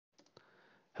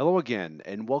Hello again,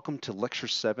 and welcome to Lecture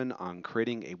 7 on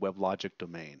creating a WebLogic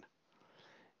domain.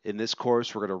 In this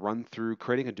course, we're going to run through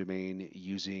creating a domain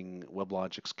using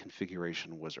WebLogic's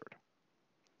configuration wizard.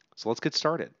 So let's get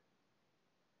started.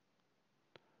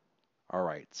 All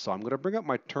right, so I'm going to bring up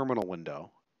my terminal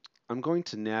window. I'm going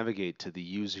to navigate to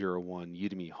the U01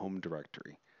 Udemy home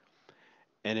directory.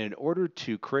 And in order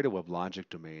to create a WebLogic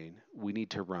domain, we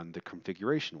need to run the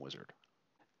configuration wizard.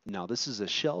 Now, this is a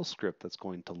shell script that's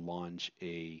going to launch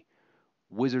a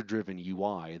wizard-driven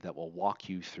UI that will walk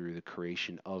you through the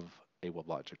creation of a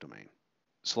WebLogic domain.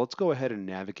 So let's go ahead and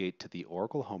navigate to the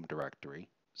Oracle Home directory.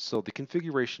 So the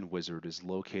configuration wizard is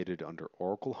located under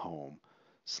Oracle Home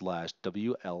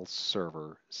 /WL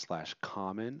server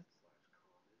 /common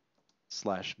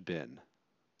 /bin.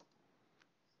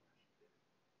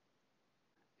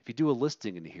 If you do a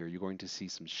listing in here, you're going to see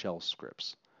some shell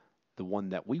scripts. The one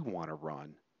that we want to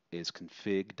run is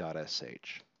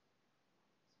config.sh.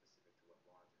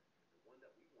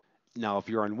 Now, if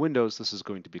you're on Windows, this is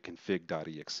going to be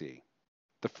config.exe.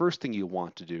 The first thing you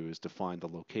want to do is define the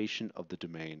location of the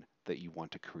domain that you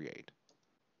want to create.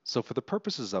 So for the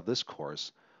purposes of this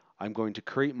course, I'm going to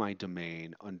create my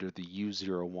domain under the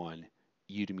U01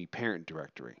 Udemy parent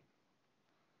directory.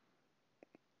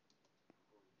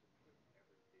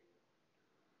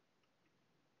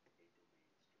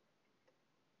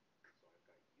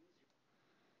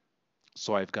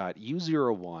 So I've got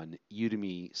U01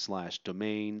 Udemy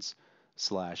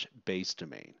 /domains/base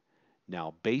domain.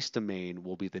 Now, base domain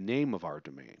will be the name of our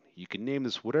domain. You can name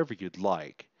this whatever you'd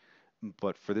like,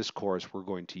 but for this course, we're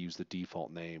going to use the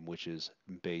default name, which is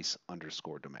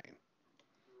base_domain.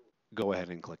 Go ahead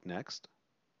and click Next.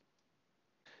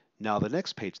 Now, the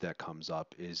next page that comes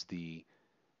up is the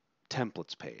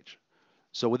templates page.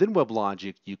 So within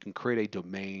WebLogic, you can create a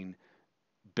domain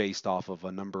based off of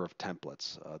a number of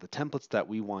templates. The templates that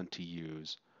we want to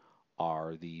use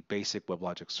are the basic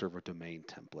WebLogic server domain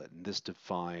template, and this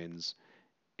defines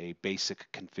a basic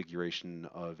configuration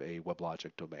of a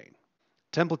WebLogic domain.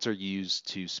 Templates are used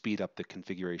to speed up the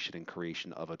configuration and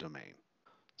creation of a domain.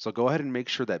 So go ahead and make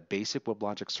sure that basic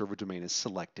WebLogic server domain is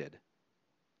selected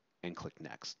and click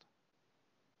Next.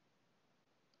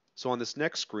 So on this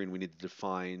next screen, we need to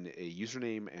define a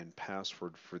username and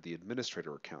password for the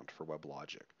administrator account for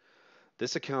WebLogic.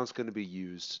 This account is going to be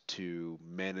used to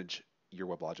manage your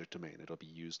WebLogic domain. It'll be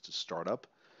used to start up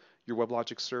your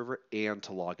WebLogic server and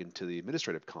to log into the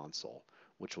administrative console,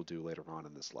 which we'll do later on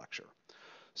in this lecture.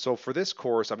 So for this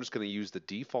course, I'm just going to use the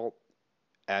default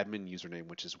admin username,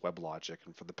 which is WebLogic.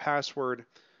 And for the password, it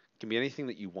can be anything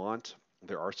that you want.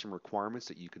 There are some requirements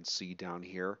that you can see down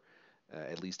here.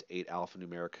 At least 8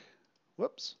 alphanumeric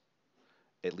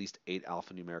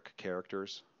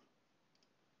characters.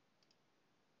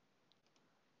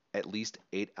 At least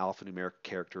 8 alphanumeric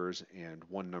characters and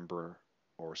 1 number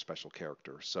or special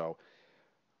character. So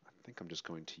I think I'm just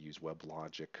going to use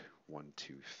WebLogic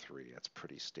 123. That's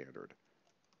pretty standard.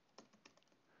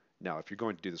 Now, if you're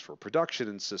going to do this for a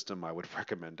production system, I would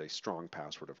recommend a strong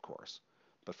password, of course.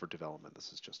 But for development,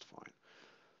 this is just fine.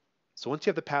 So once you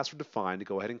have the password defined,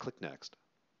 go ahead and click Next.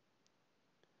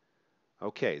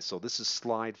 Okay, so this is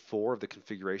slide 4 of the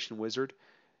configuration wizard.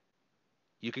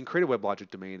 You can create a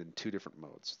WebLogic domain in 2 different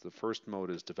modes. The first mode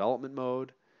is development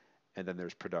mode, and then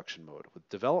there's production mode. With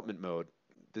development mode,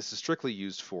 this is strictly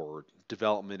used for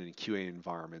development and QA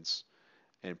environments,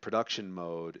 and production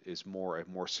mode is a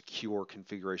more secure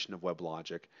configuration of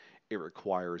WebLogic. It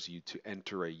requires you to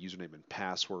enter a username and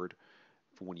password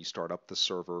for when you start up the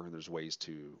server, and there's ways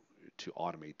to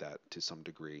automate that to some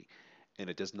degree, and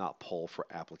it does not pull for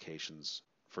applications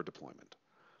for deployment.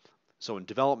 So in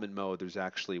development mode, there's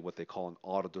actually what they call an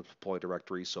auto-deploy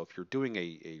directory. So if you're doing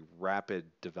a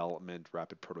rapid development,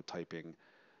 rapid prototyping,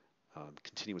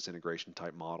 continuous integration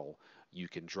type model, you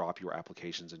can drop your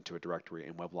applications into a directory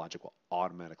and WebLogic will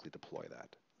automatically deploy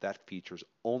that. That feature is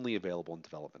only available in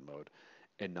development mode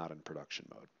and not in production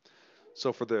mode.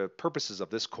 So for the purposes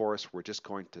of this course, we're just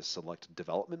going to select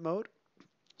development mode.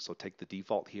 So take the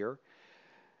default here.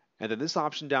 And then this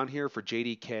option down here for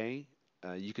JDK,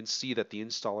 you can see that the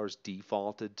installer's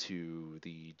defaulted to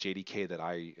the JDK that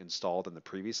I installed in the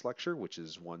previous lecture, which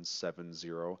is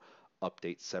 170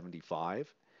 update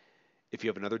 75. If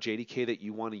you have another JDK that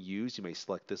you want to use, you may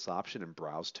select this option and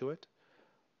browse to it.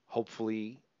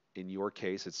 Hopefully, in your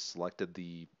case, it's selected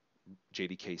the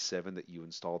JDK 7 that you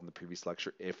installed in the previous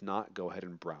lecture. If not, go ahead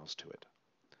and browse to it.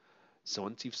 So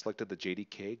once you've selected the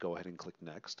JDK, go ahead and click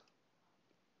Next.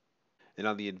 And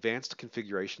on the advanced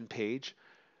configuration page,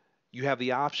 you have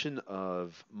the option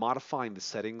of modifying the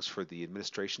settings for the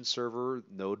administration server,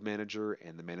 node manager,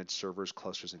 and the managed servers,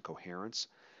 clusters, and coherence.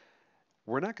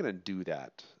 We're not going to do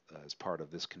that as part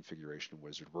of this configuration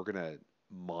wizard. We're going to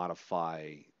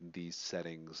modify these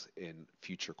settings in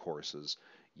future courses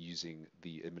using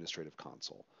the administrative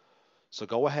console. So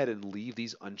go ahead and leave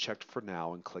these unchecked for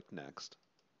now and click Next.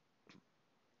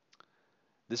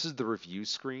 This is the review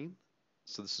screen.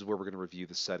 So this is where we're going to review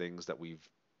the settings that we've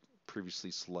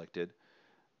previously selected.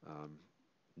 Um,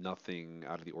 Nothing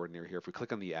out of the ordinary here. If we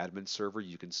click on the admin server,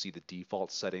 you can see the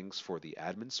default settings for the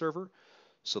admin server.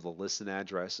 So the listen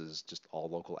address is just all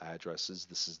local addresses.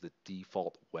 This is the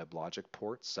default WebLogic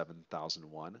port,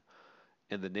 7001.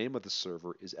 And the name of the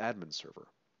server is admin server.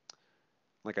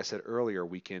 Like I said earlier,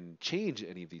 we can change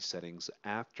any of these settings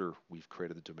after we've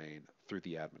created the domain through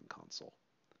the admin console.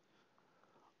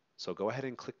 So go ahead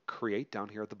and click Create down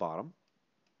here at the bottom.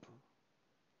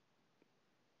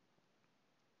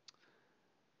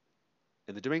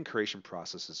 And the domain creation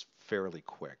process is fairly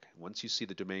quick. Once you see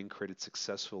the domain created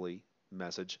successfully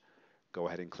message, go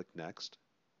ahead and click Next.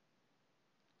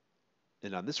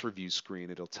 And on this review screen,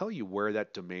 it'll tell you where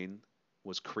that domain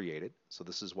was created. So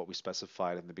this is what we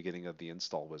specified in the beginning of the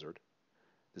install wizard.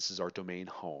 This is our domain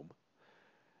home.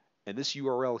 And this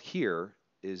URL here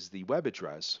is the web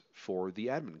address for the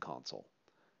admin console.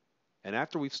 And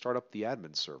after we've started up the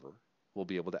admin server, we'll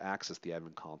be able to access the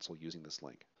admin console using this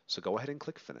link. So go ahead and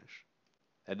click Finish.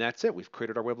 And that's it. We've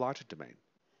created our WebLogic domain.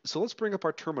 So let's bring up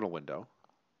our terminal window.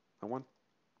 I want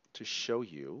to show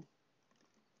you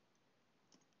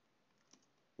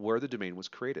where the domain was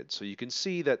created. So you can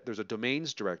see that there's a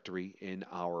domains directory in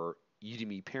our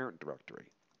Udemy parent directory.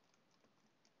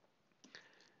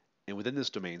 And within this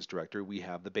domains directory, we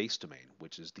have the base domain,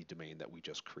 which is the domain that we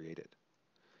just created.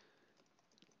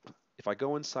 If I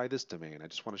go inside this domain, I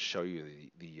just want to show you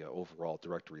the overall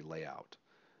directory layout.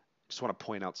 I just want to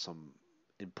point out some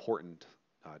important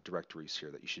directories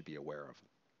here that you should be aware of.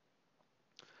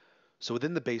 So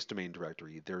within the base domain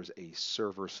directory, there's a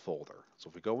servers folder. So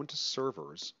if we go into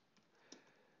servers,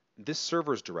 this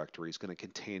servers directory is going to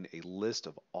contain a list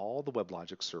of all the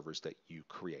WebLogic servers that you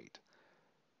create.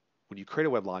 When you create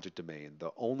a WebLogic domain,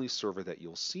 the only server that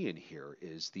you'll see in here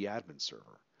is the admin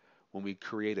server. When we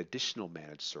create additional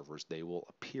managed servers, they will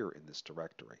appear in this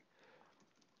directory.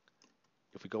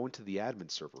 If we go into the admin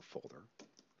server folder,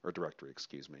 or directory,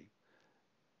 excuse me,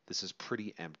 this is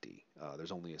pretty empty.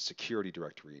 There's only a security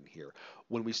directory in here.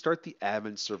 When we start the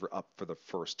admin server up for the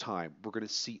first time, we're going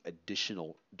to see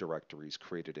additional directories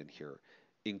created in here,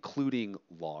 including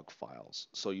log files.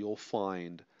 So you'll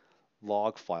find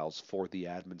log files for the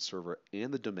admin server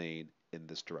and the domain in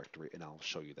this directory, and I'll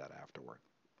show you that afterward.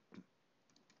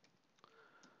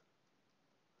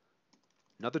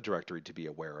 Another directory to be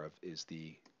aware of is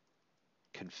the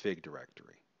config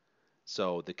directory.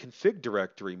 So the config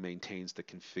directory maintains the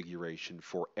configuration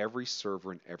for every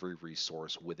server and every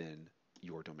resource within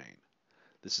your domain.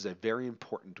 This is a very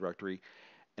important directory,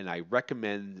 and I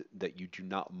recommend that you do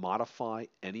not modify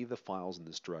any of the files in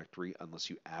this directory unless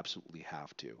you absolutely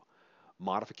have to.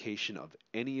 Modification of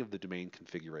any of the domain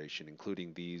configuration,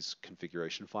 including these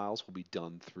configuration files, will be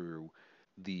done through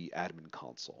the admin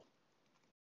console.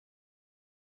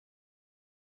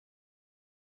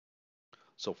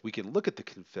 So if we can look at the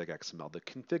config XML, the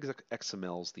config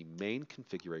XML is the main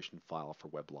configuration file for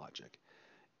WebLogic.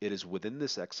 It is within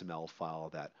this XML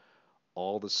file that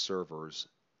all the servers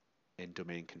and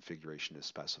domain configuration is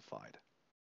specified.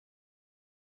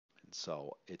 And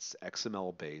so it's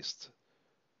XML based.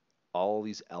 All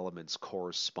these elements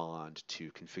correspond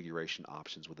to configuration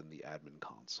options within the admin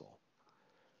console.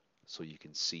 So you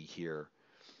can see here,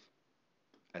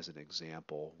 as an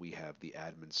example, we have the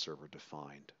admin server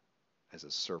defined as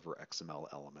a server XML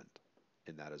element,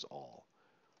 and that is all.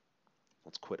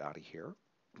 Let's quit out of here.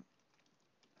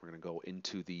 We're going to go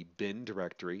into the bin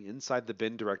directory. Inside the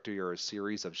bin directory are a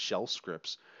series of shell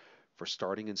scripts for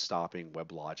starting and stopping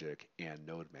WebLogic and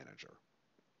Node Manager.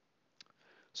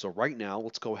 So right now,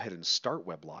 let's go ahead and start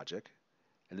WebLogic.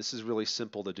 And this is really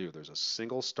simple to do. There's a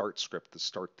single start script to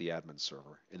start the admin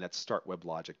server, and that's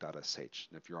startweblogic.sh.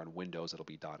 And if you're on Windows, it'll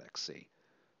be .xc.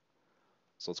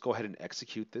 So let's go ahead and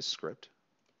execute this script.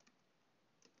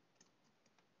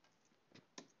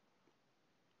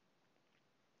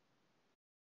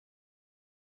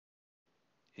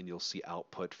 And you'll see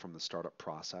output from the startup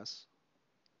process.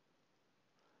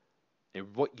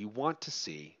 And what you want to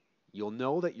see, you'll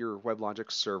know that your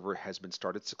WebLogic server has been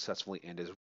started successfully and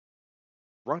is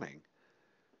running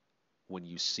when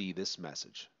you see this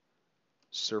message.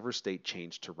 Server state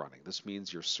changed to running. This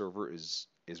means your server is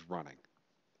running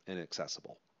and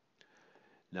accessible.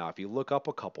 Now, if you look up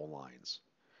a couple lines,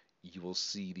 you will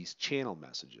see these channel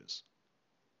messages.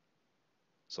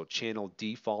 So channel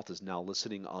default is now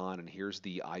listening on, and here's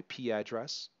the IP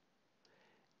address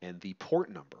and the port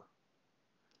number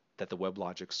that the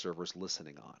WebLogic server is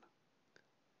listening on.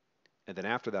 And then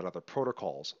after that are the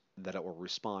protocols that it will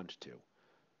respond to.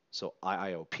 So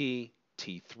IIOP,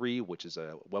 T3, which is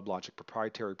a WebLogic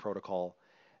proprietary protocol,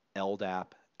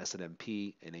 LDAP,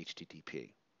 SNMP, and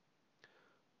HTTP.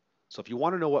 So if you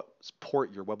want to know what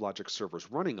port your WebLogic server is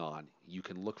running on, you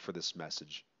can look for this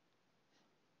message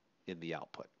in the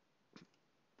output.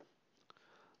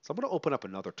 So I'm going to open up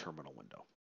another terminal window.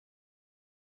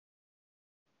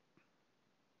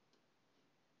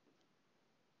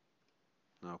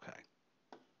 Okay.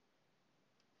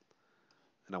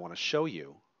 And I want to show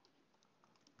you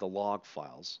the log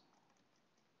files.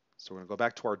 So we're going to go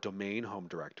back to our domain home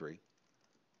directory.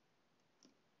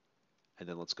 And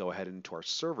then let's go ahead into our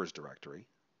servers directory.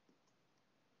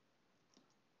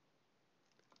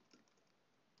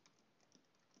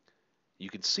 You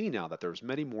can see now that there's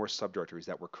many more subdirectories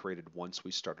that were created once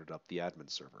we started up the admin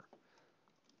server.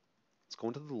 Let's go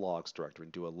into the logs directory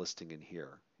and do a listing in here.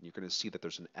 And you're going to see that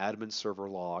there's an admin server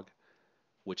log,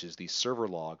 which is the server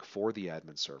log for the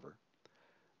admin server.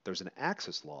 There's an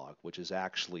access log, which is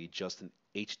actually just an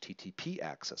HTTP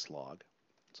access log.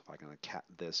 So if I can cat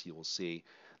this, you will see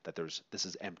that this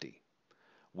is empty.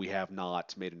 We have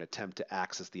not made an attempt to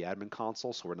access the admin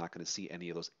console, so we're not going to see any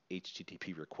of those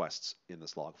HTTP requests in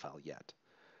this log file yet.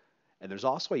 And there's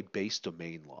also a base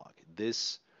domain log.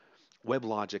 This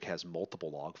WebLogic has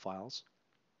multiple log files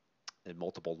and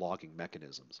multiple logging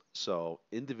mechanisms. So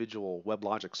individual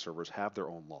WebLogic servers have their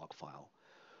own log file,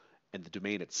 and the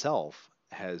domain itself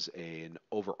has an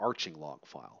overarching log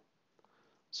file.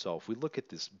 So if we look at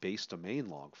this base domain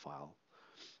log file,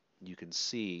 you can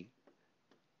see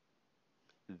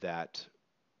that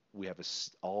we have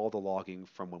all the logging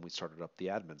from when we started up the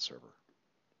admin server.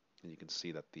 And you can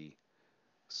see that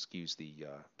excuse the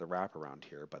wraparound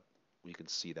here, but you can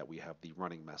see that we have the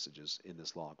running messages in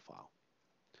this log file.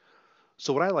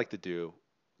 So what I like to do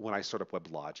when I start up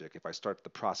WebLogic, if I start the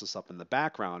process up in the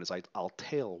background, is I'll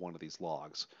tail one of these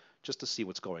logs just to see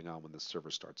what's going on when the server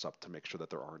starts up, to make sure that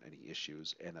there aren't any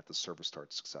issues and that the server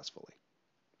starts successfully.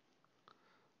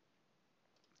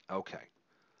 Okay.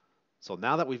 So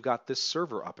now that we've got this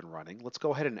server up and running, let's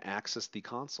go ahead and access the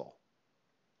console.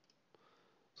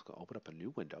 Let's go open up a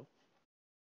new window.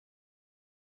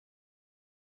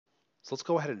 So let's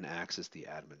go ahead and access the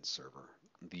admin server.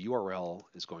 The URL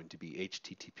is going to be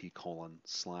http://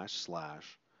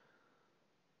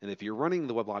 and if you're running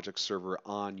the WebLogic server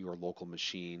on your local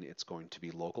machine, it's going to be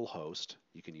localhost.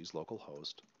 You can use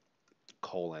localhost,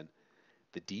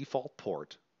 the default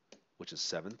port, which is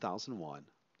 7001,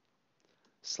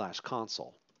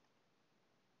 /console.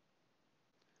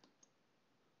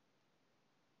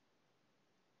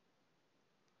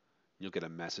 You'll get a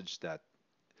message that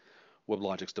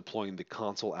WebLogic's deploying the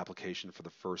console application for the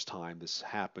first time. This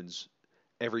happens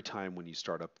every time when you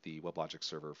start up the WebLogic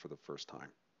server for the first time.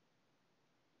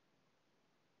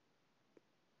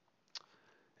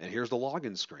 And here's the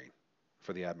login screen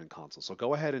for the admin console. So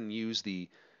go ahead and use the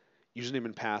username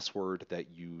and password that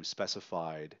you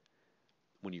specified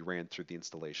when you ran through the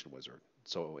installation wizard.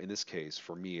 So in this case,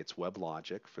 for me, it's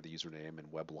WebLogic for the username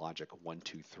and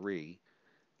WebLogic123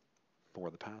 for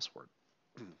the password.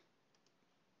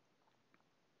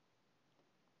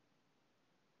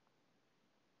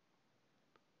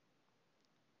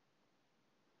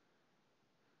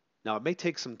 Now, it may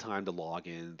take some time to log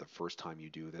in the first time you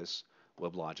do this.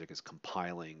 WebLogic is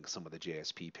compiling some of the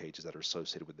JSP pages that are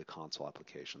associated with the console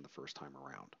application the first time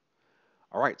around.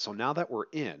 All right, so now that we're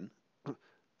in,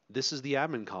 this is the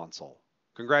admin console.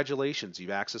 Congratulations, you've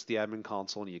accessed the admin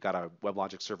console and you got a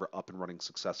WebLogic server up and running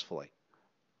successfully.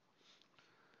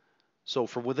 So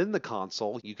from within the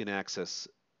console, you can access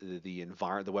the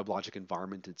WebLogic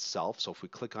environment itself. So if we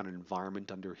click on an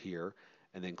environment under here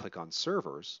and then click on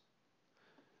servers,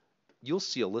 you'll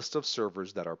see a list of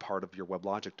servers that are part of your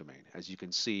WebLogic domain. As you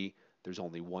can see, there's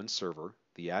only one server,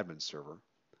 the admin server,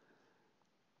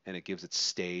 and it gives its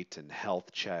state and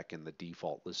health check and the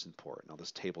default listen port. Now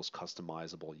this table is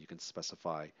customizable. You can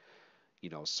specify,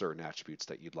 certain attributes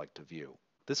that you'd like to view.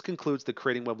 This concludes the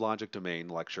Creating WebLogic Domain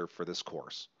lecture for this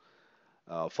course.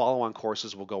 Follow-on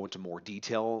courses will go into more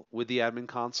detail with the admin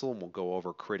console, and we'll go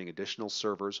over creating additional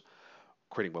servers,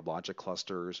 creating WebLogic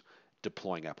clusters,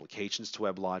 deploying applications to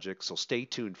WebLogic. So stay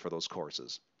tuned for those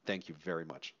courses. Thank you very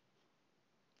much.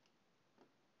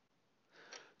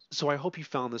 So I hope you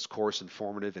found this course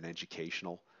informative and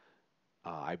educational.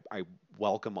 I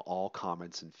welcome all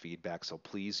comments and feedback, so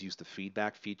please use the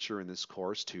feedback feature in this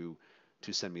course to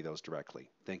send me those directly.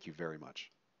 Thank you very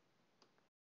much.